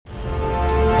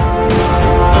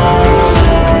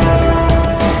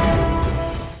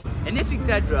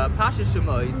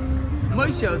shabbos,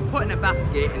 Moshe was put in a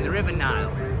basket in the river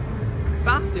Nile.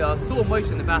 Basia saw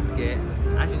Moshe in the basket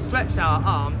and she stretched out her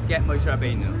arm to get Moshe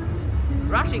Rabbeinu.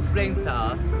 Rashi explains to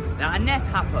us that a ness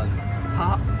happened.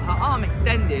 Her arm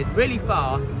extended really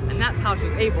far and that's how she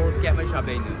was able to get Moshe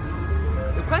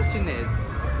Rabbeinu. The question is,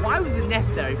 why was it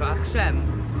necessary for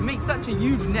Hashem to make such a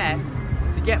huge ness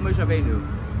to get Moshe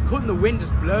Rabbeinu? Couldn't the wind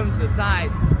just blow him to the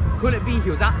side? Could it be he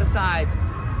was at the side?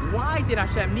 Why did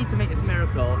Hashem need to make this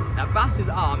miracle that Basia's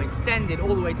arm extended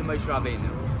all the way to Moshe Rabbeinu?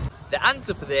 The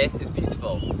answer for this is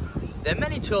beautiful. There are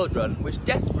many children which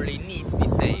desperately need to be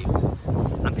saved.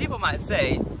 And people might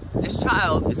say, this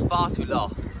child is far too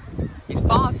lost. He's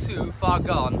far too far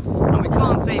gone and we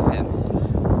can't save him.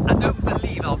 I don't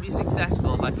believe I'll be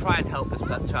successful if I try and help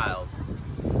this child.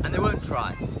 And they won't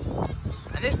try.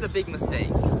 And this is a big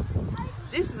mistake.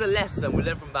 This is a lesson we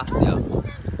learn from Basia.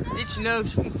 Did she know if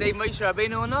she can save Moshe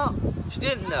Rabbeinu or not? She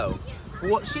didn't know. But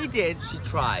what she did, she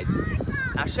tried.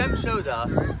 And Hashem showed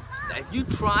us that if you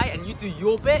try and you do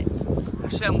your bit,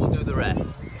 Hashem will do the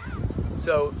rest.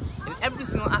 So, in every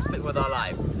single aspect of our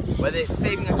life, whether it's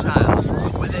saving a child,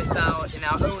 whether it's in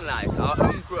our own life, our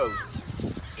own growth,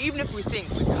 even if we think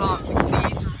we can't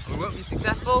succeed, we won't be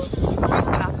successful, we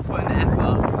still have to put in the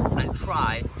effort and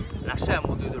try, and Hashem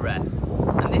will do the rest.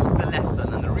 And this is the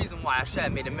lesson and the reason why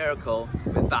Hashem made a miracle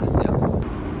with Basia.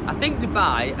 I think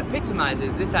Dubai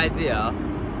epitomizes this idea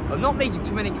of not making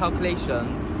too many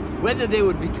calculations whether they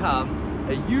would become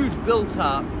a huge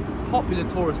built-up, popular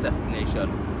tourist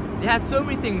destination. They had so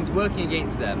many things working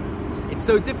against them. It's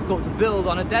so difficult to build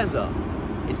on a desert.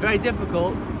 It's very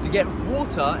difficult to get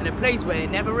water in a place where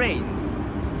it never rains.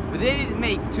 But they didn't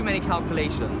make too many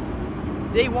calculations.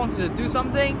 They wanted to do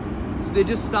something, so they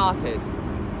just started.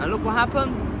 And look what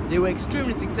happened. They were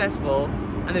extremely successful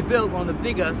and they built one of the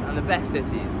biggest and the best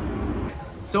cities.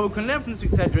 So what we can learn from this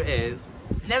etc. is,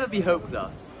 never be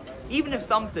hopeless. Even if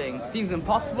something seems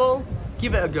impossible,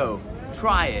 give it a go.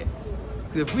 Try it.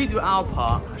 Because if we do our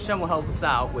part, Hashem will help us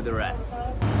out with the rest.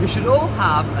 We should all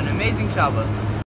have an amazing Shabbos.